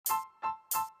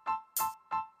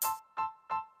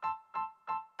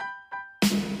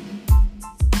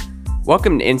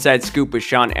Welcome to Inside Scoop with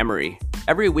Sean Emery.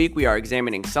 Every week we are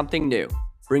examining something new,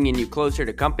 bringing you closer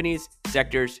to companies,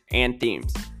 sectors, and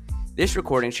themes. This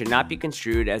recording should not be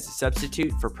construed as a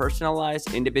substitute for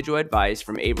personalized individual advice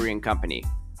from Avery & Company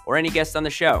or any guest on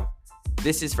the show.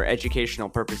 This is for educational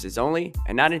purposes only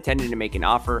and not intended to make an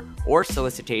offer or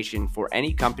solicitation for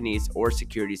any companies or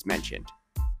securities mentioned.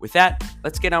 With that,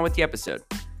 let's get on with the episode.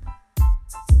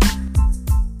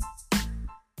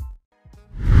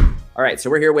 All right, so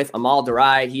we're here with Amal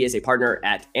Darai. He is a partner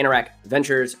at Anorak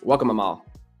Ventures. Welcome, Amal.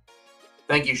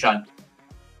 Thank you, Sean.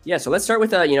 Yeah, so let's start with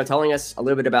telling us a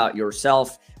little bit about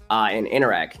yourself and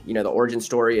Anorak. The origin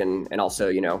story and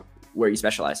also where you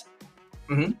specialize.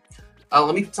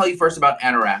 Let me tell you first about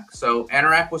Anorak. So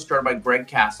Anorak was started by Greg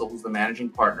Castle, who's the managing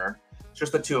partner. It's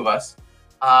just the two of us.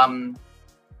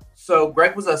 So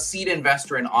Greg was a seed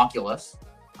investor in Oculus,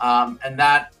 and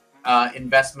that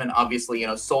investment obviously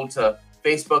sold to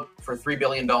Facebook for $3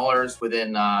 billion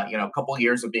within a couple of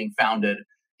years of being founded.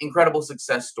 Incredible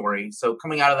success story. So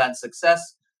coming out of that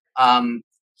success,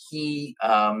 he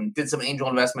did some angel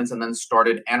investments and then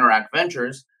started Anorak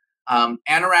Ventures.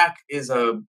 Anorak is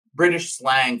a British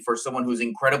slang for someone who's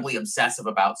incredibly obsessive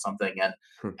about something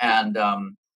and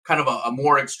kind of a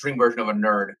more extreme version of a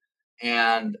nerd.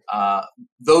 And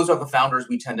those are the founders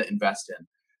we tend to invest in.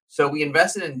 So we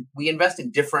invest in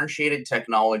differentiated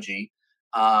technology.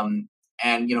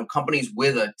 And companies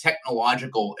with a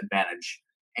technological advantage.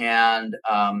 And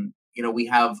we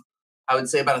have, I would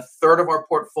say, about a third of our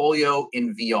portfolio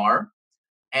in VR.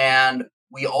 And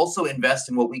we also invest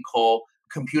in what we call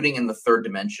computing in the third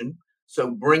dimension. So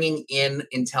bringing in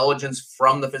intelligence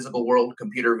from the physical world,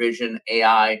 computer vision,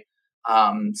 AI,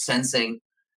 sensing,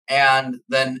 and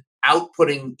then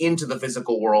outputting into the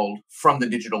physical world from the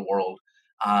digital world,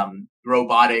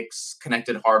 robotics,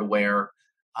 connected hardware.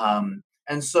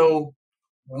 And so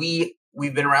we've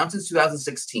been around since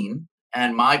 2016.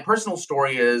 And my personal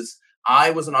story is I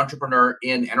was an entrepreneur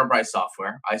in enterprise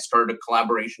software. I started a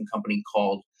collaboration company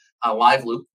called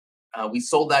LiveLoop. We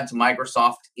sold that to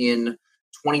Microsoft in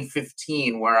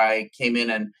 2015, where I came in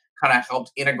and kind of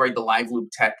helped integrate the LiveLoop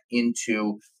tech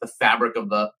into the fabric of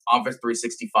the Office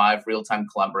 365 real-time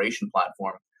collaboration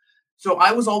platform. So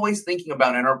I was always thinking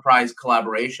about enterprise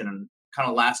collaboration. And kind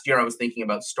of last year, I was thinking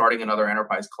about starting another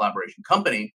enterprise collaboration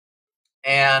company.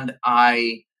 And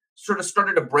I sort of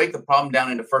started to break the problem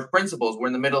down into first principles. We're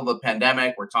in the middle of a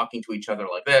pandemic. We're talking to each other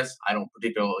like this. I don't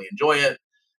particularly enjoy it.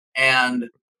 And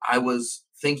I was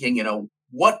thinking,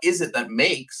 what is it that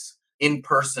makes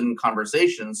in-person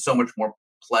conversations so much more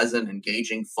pleasant,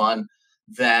 engaging, fun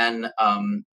than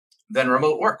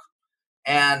remote work?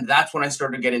 And that's when I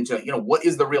started to get into, what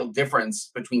is the real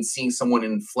difference between seeing someone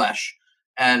in flesh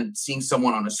and seeing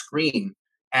someone on a screen?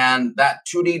 And that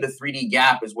 2D to 3D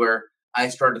gap is where I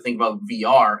started to think about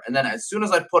VR. And then as soon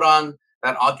as I put on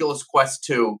that Oculus Quest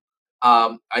 2,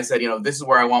 I said, this is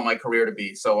where I want my career to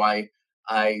be. So I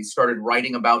started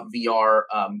writing about VR,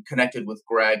 connected with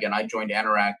Greg, and I joined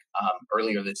Anorak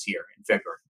earlier this year in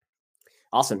February.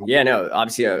 Awesome. Yeah, no,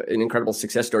 obviously an incredible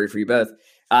success story for you both.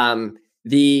 I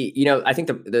think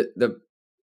the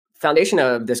foundation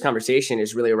of this conversation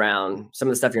is really around some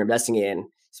of the stuff you're investing in,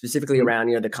 specifically around,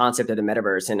 the concept of the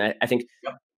metaverse. And I think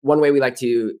one way we like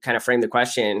to kind of frame the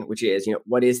question, which is,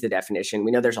 what is the definition? We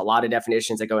know there's a lot of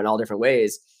definitions that go in all different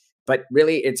ways, but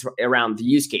really it's around the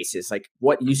use cases. Like,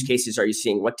 what use cases are you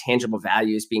seeing? What tangible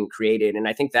value is being created? And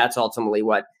I think that's ultimately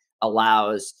what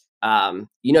allows,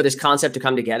 this concept to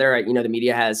come together. The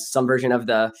media has some version of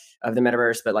the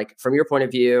metaverse, but like from your point of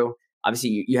view,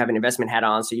 obviously you have an investment hat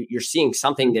on, so you're seeing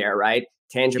something there, right?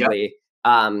 Tangibly.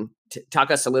 Talk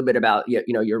us a little bit about,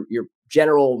 your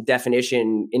general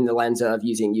definition in the lens of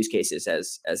using use cases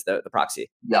as the proxy.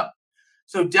 Yeah.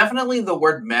 So definitely the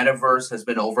word metaverse has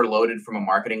been overloaded from a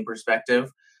marketing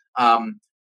perspective.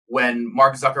 When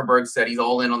Mark Zuckerberg said he's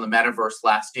all in on the metaverse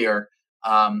last year,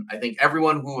 I think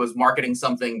everyone who was marketing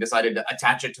something decided to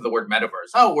attach it to the word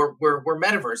metaverse. Oh, we're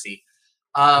metaversey.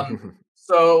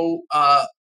 So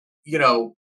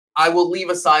I will leave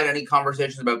aside any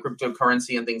conversations about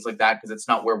cryptocurrency and things like that because it's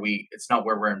not where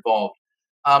we're involved.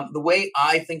 The way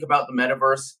I think about the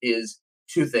metaverse is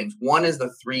two things. One is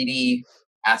the 3D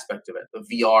aspect of it, the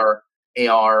VR,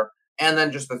 AR, and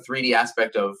then just the 3D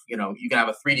aspect of, you can have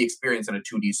a 3D experience on a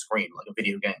 2D screen, like a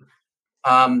video game.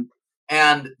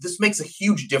 And this makes a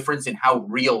huge difference in how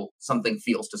real something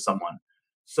feels to someone.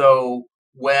 So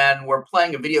when we're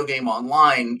playing a video game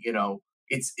online,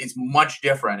 it's much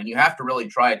different, and you have to really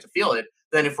try it to feel it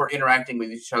than if we're interacting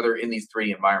with each other in these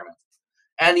 3D environments.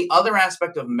 And the other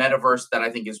aspect of metaverse that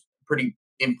I think is pretty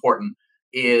important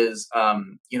is,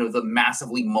 the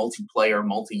massively multiplayer,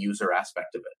 multi-user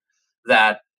aspect of it.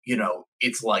 that,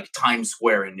 it's like Times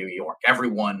Square in New York,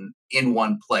 everyone in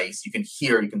one place. You can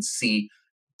hear, you can see,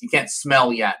 you can't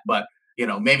smell yet, but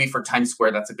maybe for Times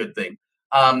Square, that's a good thing.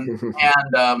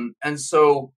 And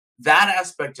so that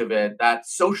aspect of it, that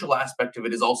social aspect of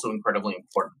it, is also incredibly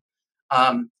important.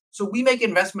 So we make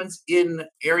investments in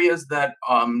areas that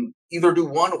either do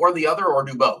one or the other, or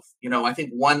do both. I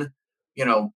think you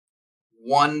know,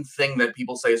 one thing that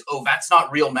people say is, oh, that's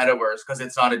not real metaverse because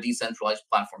it's not a decentralized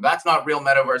platform. That's not real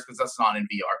metaverse because that's not in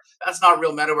VR. That's not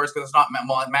real metaverse because it's not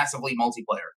massively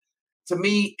multiplayer. To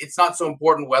me, it's not so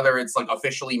important whether it's like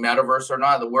officially metaverse or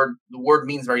not. The word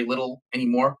means very little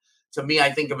anymore. To me,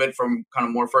 I think of it from kind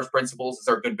of more first principles. Is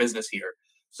there good business here?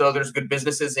 So there's good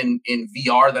businesses in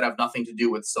VR that have nothing to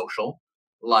do with social,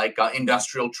 like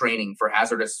industrial training for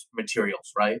hazardous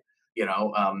materials, right?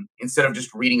 Instead of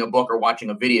just reading a book or watching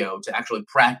a video, to actually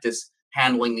practice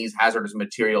handling these hazardous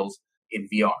materials in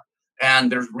VR.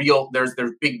 And there's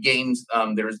big games.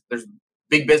 There's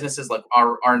big businesses like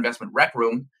our investment Rec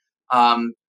Room,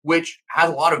 which has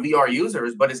a lot of VR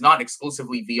users, but is not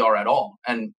exclusively VR at all.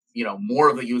 And more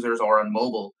of the users are on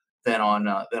mobile than on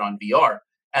VR,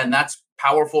 and that's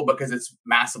powerful because it's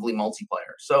massively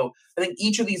multiplayer. So I think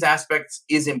each of these aspects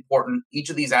is important.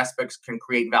 Each of these aspects can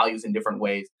create values in different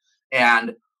ways,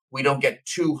 and we don't get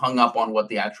too hung up on what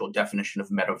the actual definition of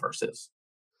metaverse is.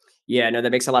 Yeah, no,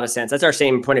 that makes a lot of sense. That's our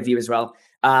same point of view as well.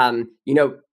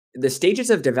 The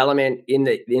stages of development in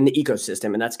the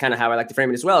ecosystem, and that's kind of how I like to frame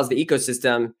it as well. Is the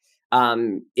ecosystem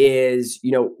is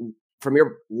from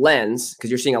your lens,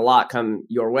 because you're seeing a lot come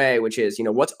your way, which is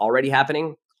what's already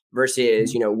happening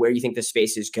versus where you think the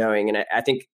space is going. And I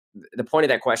think the point of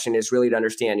that question is really to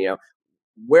understand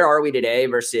where are we today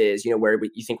versus where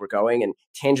you think we're going, and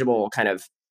tangible kind of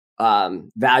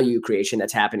value creation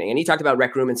that's happening. And you talked about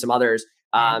Rec Room and some others.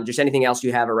 Just anything else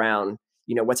you have around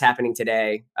what's happening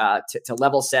today to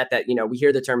level set that, we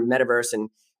hear the term metaverse, and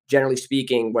generally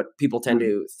speaking, what people tend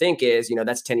to think is,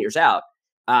 that's 10 years out.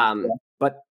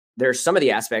 But there's some of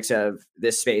the aspects of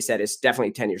this space that is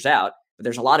definitely 10 years out, but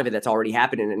there's a lot of it that's already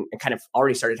happening and kind of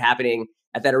already started happening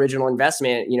at that original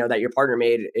investment, that your partner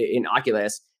made in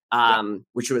Oculus,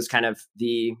 which was kind of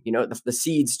the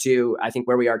seeds to, I think,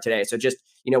 where we are today. So just,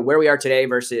 where we are today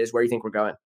versus where you think we're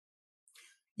going.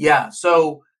 Yeah.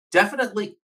 So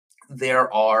definitely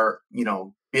there are,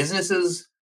 businesses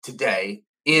today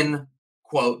in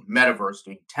quote metaverse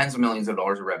doing tens of millions of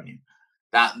dollars of revenue,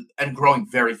 that and growing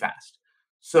very fast.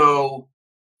 So,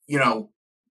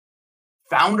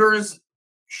 founders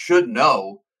should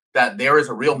know that there is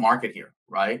a real market here,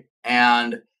 right?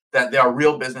 And that there are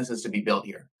real businesses to be built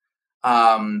here.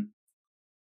 And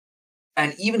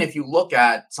even if you look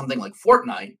at something like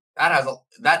Fortnite,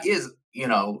 that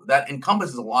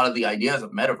encompasses a lot of the ideas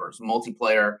of metaverse,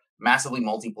 multiplayer, massively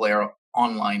multiplayer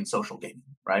online social gaming,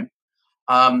 right?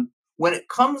 When it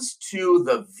comes to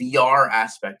the VR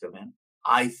aspect of it,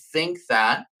 I think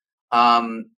that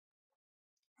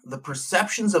the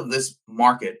perceptions of this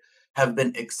market have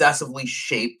been excessively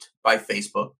shaped by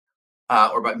Facebook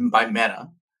or by Meta,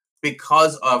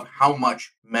 because of how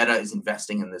much Meta is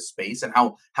investing in this space and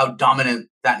how dominant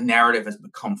that narrative has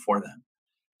become for them.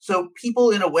 So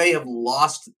people, in a way, have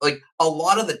lost, like, a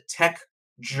lot of the tech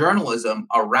journalism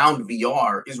around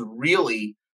VR is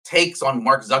really takes on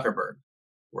Mark Zuckerberg,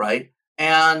 right?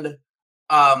 And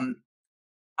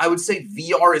I would say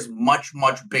VR is much,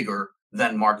 much bigger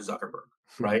than Mark Zuckerberg,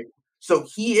 right? So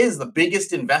he is the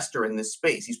biggest investor in this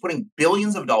space. He's putting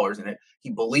billions of dollars in it.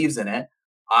 He believes in it.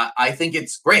 I think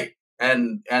it's great,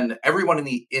 and everyone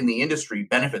in the industry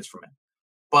benefits from it.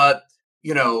 But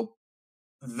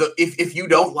if you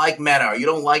don't like Meta or you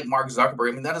don't like Mark Zuckerberg,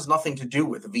 I mean, that has nothing to do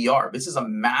with VR. This is a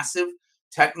massive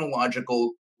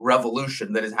technological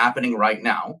revolution that is happening right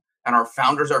now, and our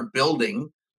founders are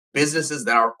building businesses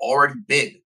that are already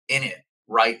big in it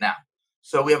right now.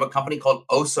 So we have a company called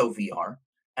Oso VR,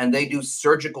 and they do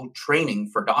surgical training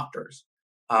for doctors.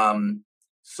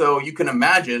 So you can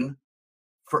imagine,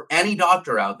 for any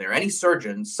doctor out there, any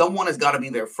surgeon, someone has got to be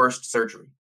their first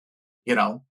surgery. You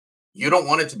don't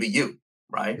want it to be you,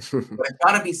 right? But it's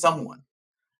got to be someone.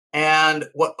 And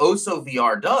what Oso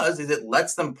VR does is it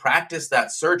lets them practice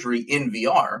that surgery in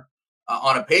VR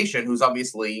on a patient who's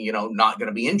obviously, not going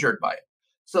to be injured by it.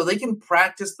 So they can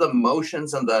practice the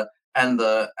motions and the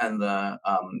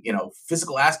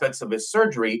physical aspects of his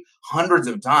surgery hundreds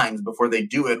of times before they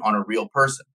do it on a real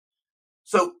person.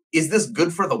 So is this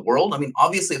good for the world? I mean,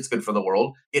 obviously it's good for the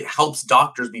world. It helps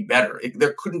doctors be better.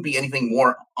 There couldn't be anything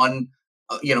more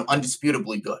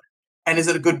undisputably good. And is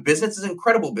it a good business? It's an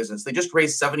incredible business. They just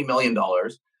raised $70 million.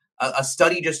 A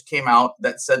study just came out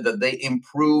that said that they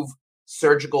improve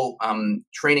surgical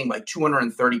training by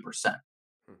 230%.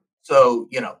 So,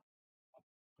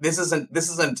 this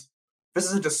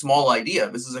isn't a small idea.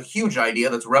 This is a huge idea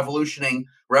that's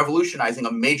revolutionizing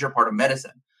a major part of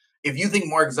medicine. If you think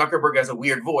Mark Zuckerberg has a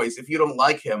weird voice, if you don't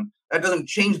like him, that doesn't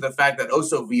change the fact that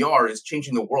also VR is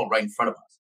changing the world right in front of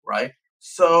us, right?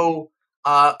 So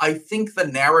I think the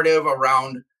narrative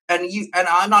around and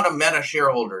I'm not a Meta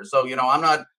shareholder, so I'm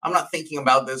not thinking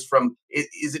about this from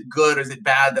is it good, is it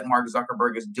bad that Mark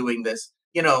Zuckerberg is doing this?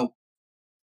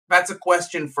 That's a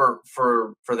question for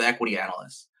the equity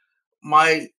analysts.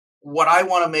 What I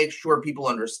want to make sure people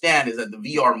understand is that the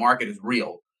VR market is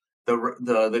real.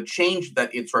 The change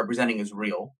that it's representing is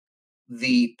real.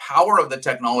 The power of the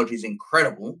technology is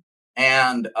incredible,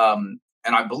 and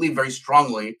I believe very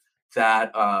strongly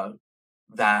that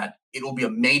that it will be a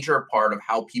major part of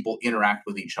how people interact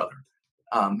with each other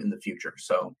in the future.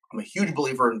 So I'm a huge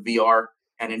believer in VR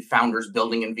and in founders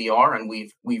building in VR, and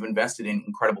we've invested in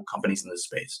incredible companies in this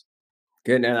space.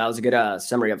 Good. And that was a good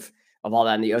summary of all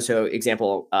that. And the Oso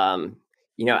example,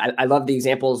 I love the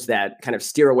examples that kind of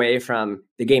steer away from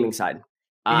the gaming side.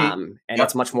 And Yep.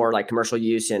 it's much more like commercial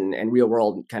use and real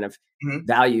world kind of Mhm.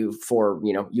 value for,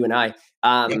 you and I.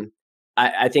 Yep.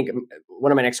 I think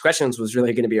one of my next questions was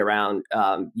really going to be around,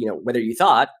 whether you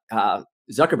thought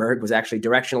Zuckerberg was actually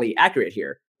directionally accurate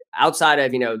here, outside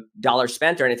of, dollars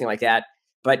spent or anything like that.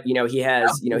 But, he has,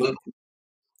 Absolutely.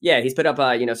 he's put up,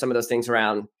 some of those things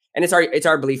around, and it's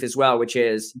our belief as well, which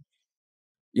is,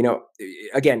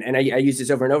 again, and I use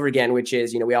this over and over again, which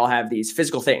is, we all have these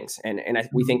physical things, and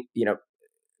we think,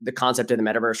 the concept of the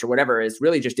metaverse or whatever is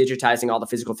really just digitizing all the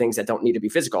physical things that don't need to be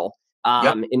physical,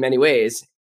 Yep. in many ways,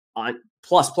 on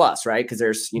plus, right? Because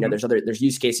there's, Mhm. there's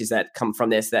use cases that come from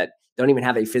this that don't even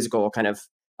have a physical kind of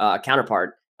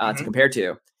counterpart to Mhm. compare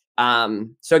to.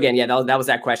 So again, yeah, that was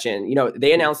that question.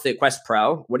 They announced the Quest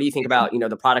Pro. What do you think about,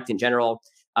 the product in general?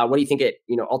 What do you think it,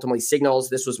 ultimately signals?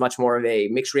 This was much more of a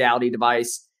mixed reality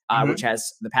device, which Mhm.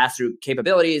 has the pass-through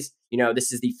capabilities.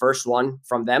 This is the first one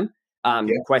from them. Yeah.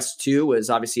 Quest 2 was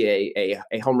obviously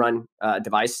a home run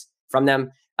device from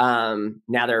them.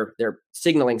 Now they're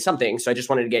signaling something. So I just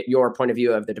wanted to get your point of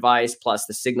view of the device plus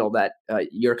the signal that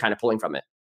you're kind of pulling from it.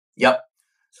 Yep.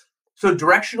 So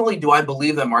directionally, do I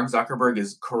believe that Mark Zuckerberg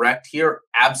is correct here?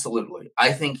 Absolutely.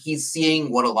 I think he's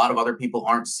seeing what a lot of other people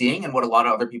aren't seeing and what a lot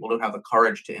of other people don't have the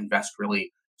courage to invest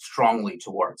really strongly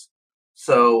towards.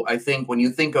 So I think when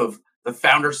you think of the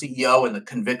founder CEO and the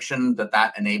conviction that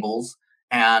that enables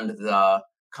and the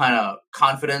kind of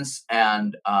confidence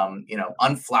and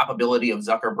unflappability of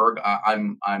Zuckerberg,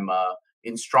 I'm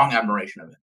in strong admiration of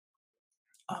it.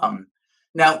 Um,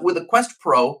 Now with the Quest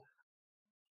Pro,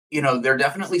 they're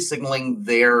definitely signaling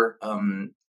their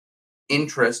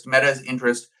Meta's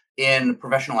interest in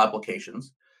professional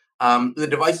applications. The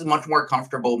device is much more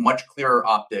comfortable, much clearer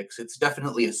optics. It's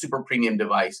definitely a super premium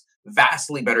device,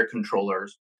 vastly better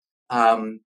controllers.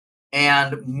 Um,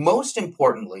 and most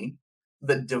importantly,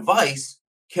 the device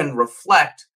can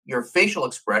reflect your facial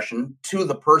expression to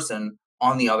the person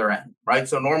on the other end, right?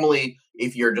 So normally,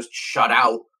 if you're just shut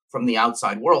out from the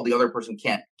outside world, the other person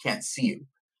can't see you.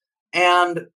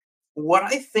 And what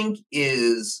I think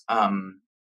is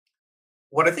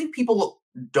what I think people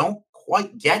don't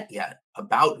quite get yet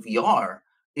about VR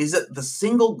is that the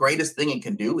single greatest thing it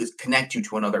can do is connect you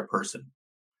to another person.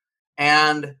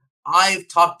 And I've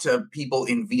talked to people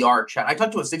in VR chat. I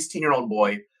talked to a 16-year-old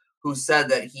boy who said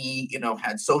that he,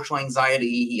 had social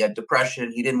anxiety, he had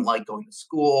depression, he didn't like going to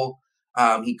school.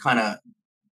 He kind of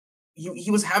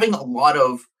he was having a lot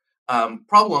of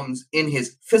problems in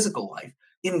his physical life.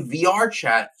 In VR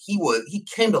chat, he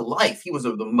came to life. He was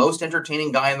the most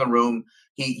entertaining guy in the room.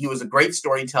 He was a great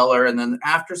storyteller. And then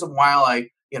after some while, I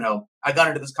got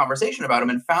into this conversation about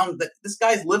him and found that this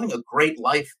guy's living a great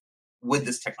life with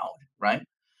this technology, right?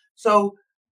 So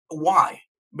why?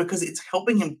 Because it's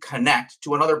helping him connect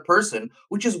to another person,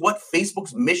 which is what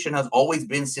Facebook's mission has always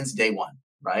been since day one,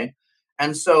 right?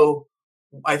 And so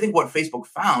I think what Facebook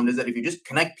found is that if you just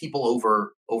connect people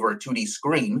over a 2D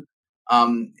screen,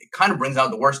 it kind of brings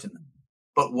out the worst in them.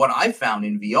 But what I found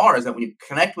in VR is that when you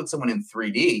connect with someone in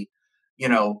 3D, you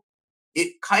know,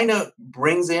 it kind of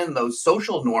brings in those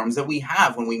social norms that we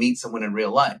have when we meet someone in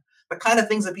real life. The kind of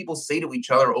things that people say to each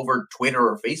other over Twitter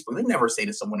or Facebook, they never say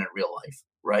to someone in real life,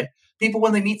 right? People,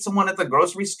 when they meet someone at the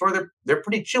grocery store, they're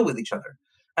pretty chill with each other,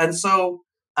 and so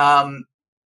um,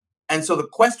 the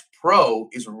Quest Pro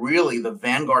is really the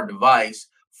vanguard device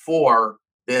for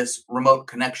this remote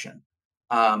connection.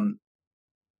 Um,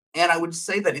 and I would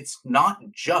say that it's not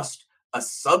just a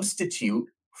substitute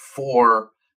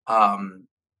for um,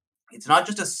 it's not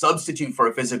just a substitute for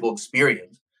a physical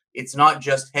experience. It's not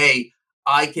just, hey,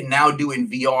 I can now do in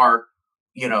VR,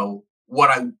 what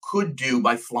I could do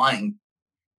by flying.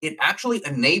 It actually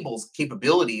enables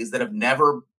capabilities that have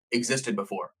never existed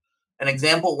before. An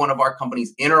example, one of our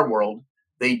companies, Innerworld,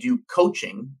 they do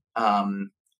coaching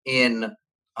in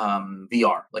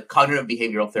VR, like cognitive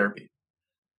behavioral therapy.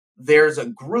 There's a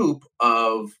group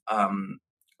of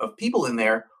people in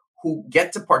there who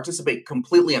get to participate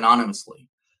completely anonymously.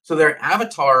 So their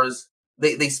avatars,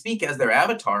 they speak as their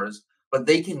avatars, but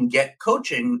they can get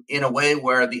coaching in a way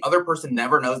where the other person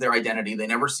never knows their identity. They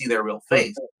never see their real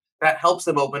face. That helps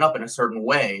them open up in a certain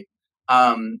way.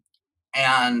 And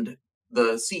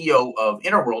the CEO of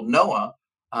Innerworld, Noah,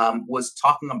 was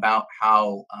talking about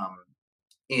how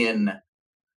in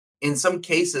some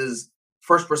cases,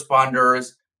 first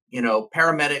responders,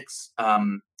 paramedics,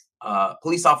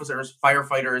 police officers,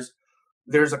 firefighters,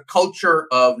 there's a culture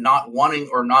of not wanting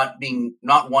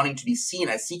to be seen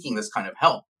as seeking this kind of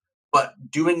help. But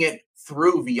doing it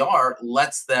through VR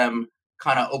lets them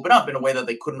kind of open up in a way that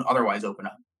they couldn't otherwise open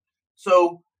up.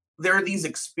 So there are these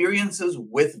experiences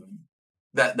with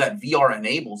that VR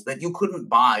enables that you couldn't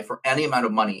buy for any amount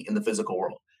of money in the physical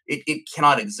world. It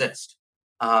cannot exist.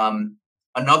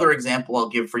 Another example I'll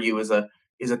give for you is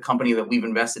a company that we've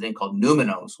invested in called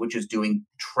Numinos, which is doing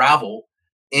travel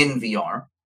in VR.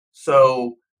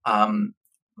 So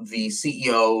the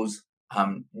CEOs,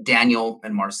 Daniel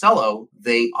and Marcelo,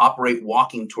 they operate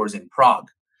walking tours in Prague.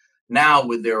 Now,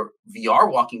 with their VR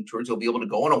walking tours, you'll be able to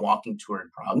go on a walking tour in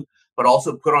Prague, but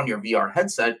also put on your VR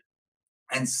headset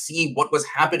and see what was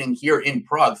happening here in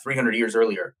Prague 300 years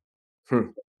earlier.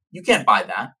 You can't buy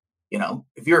that.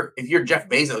 If you're Jeff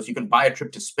Bezos, you can buy a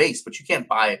trip to space, but you can't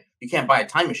buy a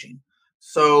time machine.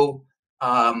 So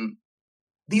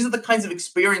these are the kinds of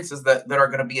experiences that are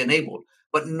going to be enabled.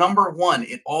 But number one,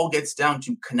 it all gets down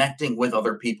to connecting with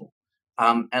other people.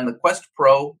 And the Quest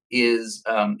Pro is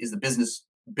the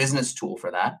business tool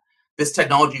for that. This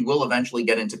technology will eventually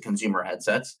get into consumer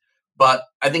headsets, but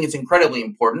I think it's incredibly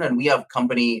important. And we have a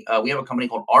company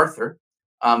called Arthur,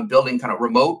 building kind of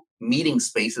remote meeting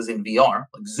spaces in VR,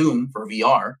 like Zoom for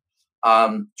VR.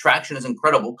 Traction is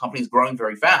incredible. Companies growing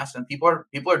very fast, and people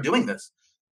are doing this.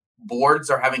 Boards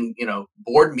are having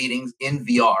board meetings in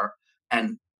VR,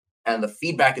 and the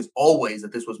feedback is always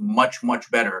that this was much, much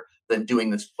better than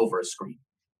doing this over a screen.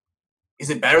 Is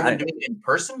it better than doing it in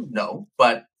person? No,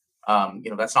 but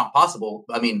that's not possible.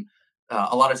 I mean,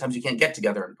 a lot of times you can't get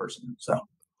together in person. So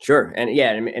sure, and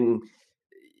yeah, and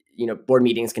board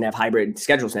meetings can have hybrid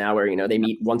schedules now, where they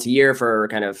meet once a year for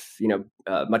kind of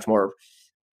much more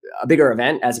a bigger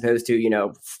event as opposed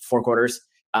to 4 quarters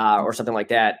or something like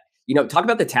that. Talk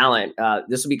about the talent.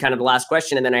 This will be kind of the last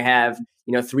question, and then I have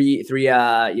three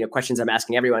questions I'm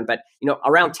asking everyone. But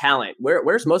around talent,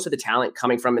 where's most of the talent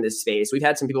coming from in this space? We've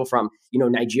had some people from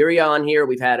Nigeria on here.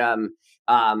 We've had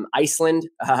Iceland.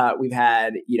 We've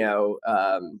had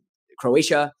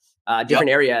Croatia. Different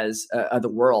areas of the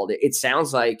world. It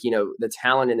sounds like the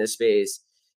talent in this space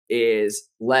is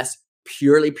less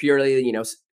purely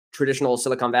traditional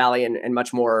Silicon Valley and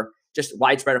much more just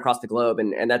widespread across the globe,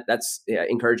 and that's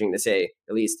encouraging to say,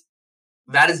 at least.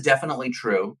 That is definitely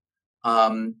true.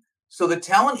 So the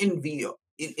talent in VR,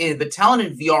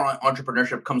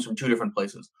 entrepreneurship comes from 2 different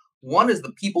places. One is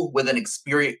the people with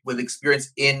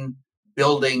experience in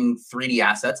building 3D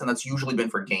assets, and that's usually been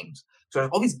for games. So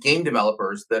there's all these game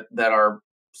developers that are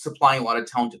supplying a lot of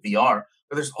talent to VR,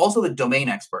 but there's also the domain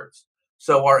experts.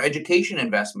 So our education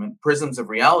investment, Prisms of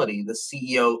Reality, the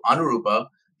CEO Anurupa,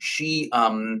 she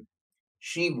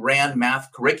ran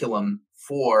math curriculum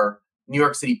for New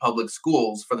York City Public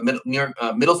Schools, for the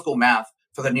middle school math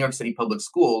for the New York City Public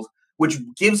Schools, which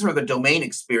gives her the domain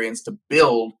experience to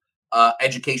build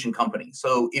education company.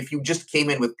 So if you just came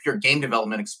in with pure game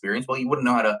development experience, well, you wouldn't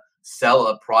know how to sell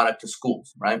a product to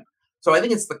schools, right? So I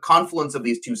think it's the confluence of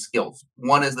these 2 skills.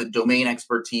 One is the domain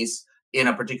expertise in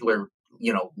a particular,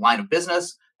 line of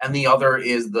business, and the other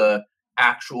is the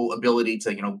actual ability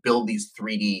to, build these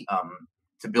 3D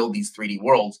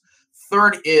worlds.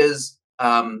 Third is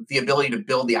the ability to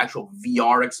build the actual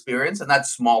VR experience, and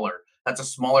that's smaller. That's a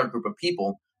smaller group of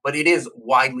people, but it is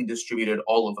widely distributed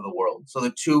all over the world. So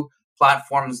the 2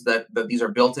 platforms that these are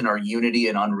built in are Unity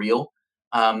and Unreal,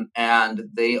 and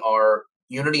they are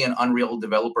Unity and Unreal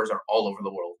developers are all over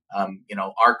the world.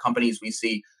 Our companies, we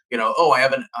see, I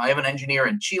have an engineer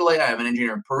in Chile, I have an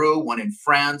engineer in Peru, one in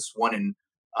France, one in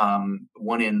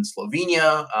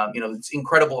Slovenia. It's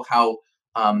incredible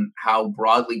how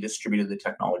broadly distributed the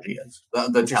technology is.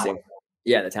 The talent.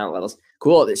 Yeah, the talent levels.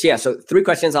 Cool. Yeah. So 3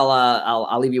 questions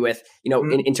I'll leave you with.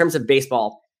 In terms of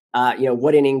baseball,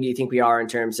 what inning do you think we are in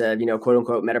terms of quote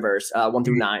unquote metaverse, 1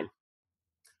 through 9?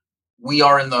 we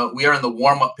are in the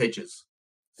warm up pitches.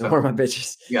 The So warm-up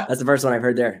bitches. yeah. That's the first one I've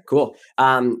heard there. Cool.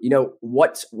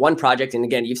 What's one project, and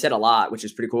again, you've said a lot, which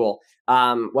is pretty cool.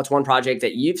 What's one project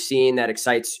that you've seen that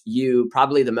excites you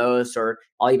probably the most? Or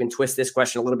I'll even twist this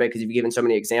question a little bit because you've given so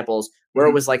many examples where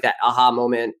it was like that aha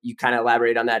moment. You kind of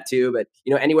elaborate on that too, but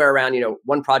anywhere around,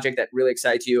 one project that really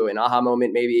excites you, an aha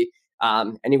moment, maybe,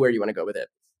 anywhere you want to go with it.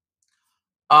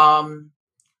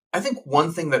 I think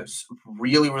one thing that's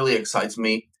really, really excites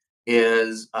me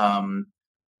is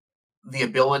the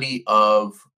ability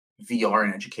of VR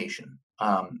in education.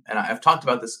 And I've talked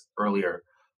about this earlier,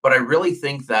 but I really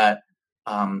think that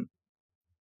um,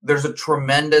 there's a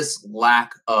tremendous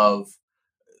lack of,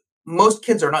 most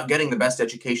kids are not getting the best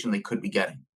education they could be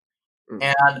getting.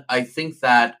 Mm. And I think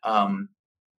that what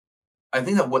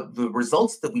the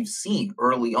results that we've seen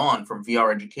early on from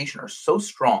VR education are so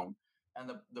strong,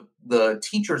 and the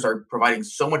teachers are providing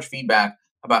so much feedback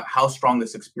about how strong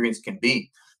this experience can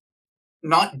be,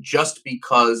 not just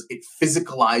because it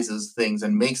physicalizes things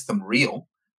and makes them real,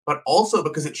 but also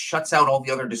because it shuts out all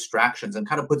the other distractions and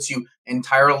kind of puts you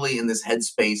entirely in this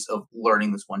headspace of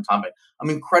learning this one topic.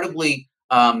 I'm incredibly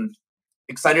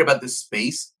excited about this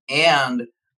space, and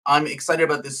I'm excited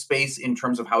about this space in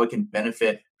terms of how it can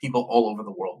benefit people all over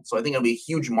the world. So I think it'll be a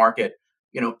huge market.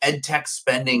 Ed tech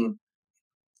spending,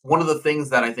 one of the things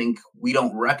that I think we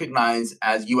don't recognize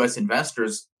as US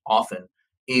investors often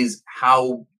is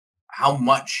how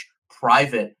much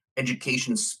private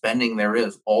education spending there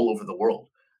is all over the world.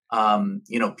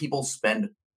 People spend,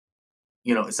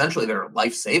 essentially their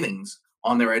life savings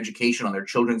on their education, on their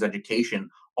children's education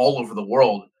all over the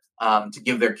world, to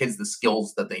give their kids the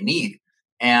skills that they need.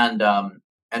 And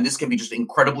this can be just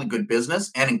incredibly good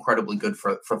business and incredibly good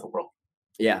for the world.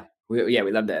 Yeah.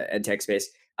 We love the ed tech space.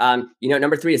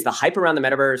 Number three is the hype around the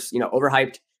metaverse,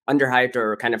 overhyped, underhyped,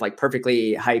 or kind of like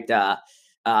perfectly hyped,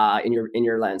 in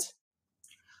your lens.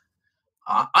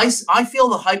 I feel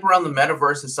the hype around the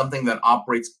metaverse is something that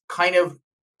operates kind of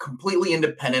completely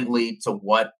independently to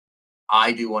what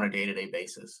I do on a day-to-day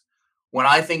basis. When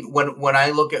I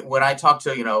talk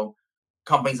to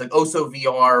companies like Oso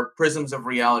VR, Prisms of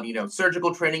Reality,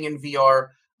 surgical training in VR,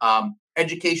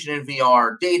 education in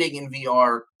VR, dating in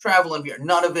VR, travel in VR,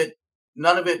 none of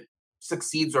it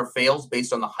succeeds or fails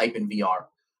based on the hype in VR.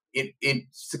 It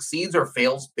succeeds or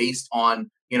fails based on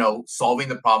solving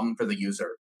the problem for the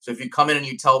user. So if you come in and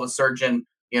you tell the surgeon,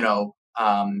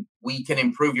 we can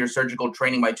improve your surgical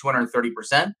training by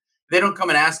 230%, they don't come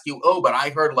and ask you, oh, but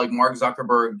I heard like Mark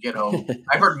Zuckerberg,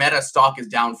 I heard Meta stock is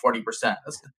down 40%.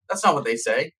 That's not what they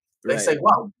say. They Right. say,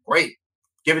 wow, great,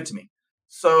 give it to me.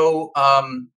 So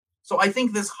I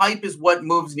think this hype is what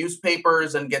moves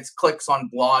newspapers and gets clicks on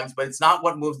blogs, but it's not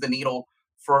what moves the needle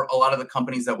for a lot of the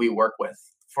companies that we work with.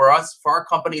 For our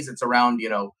companies, it's around,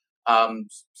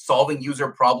 solving user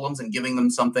problems and giving them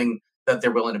something that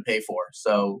they're willing to pay for.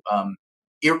 So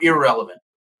irrelevant.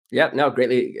 Yep. No,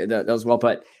 greatly. That was well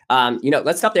put.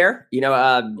 Let's stop there.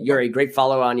 You're a great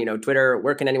follow on, Twitter.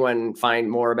 Where can anyone find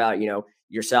more about,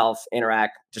 yourself, Anorak?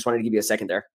 Just wanted to give you a second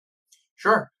there.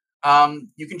 Sure.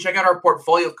 You can check out our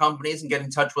portfolio of companies and get in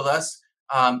touch with us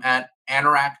at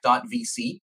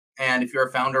anorak.vc. And if you're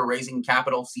a founder raising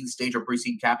capital, seed stage or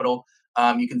pre-seed capital,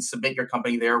 you can submit your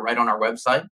company there right on our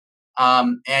website.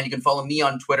 And you can follow me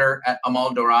on Twitter at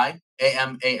Amal Dorai,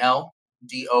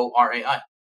 AmalDorai.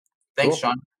 Thanks, Cool.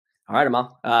 Sean. All right,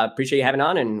 Amal. Appreciate you having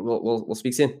on, and we'll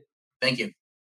speak soon. Thank you.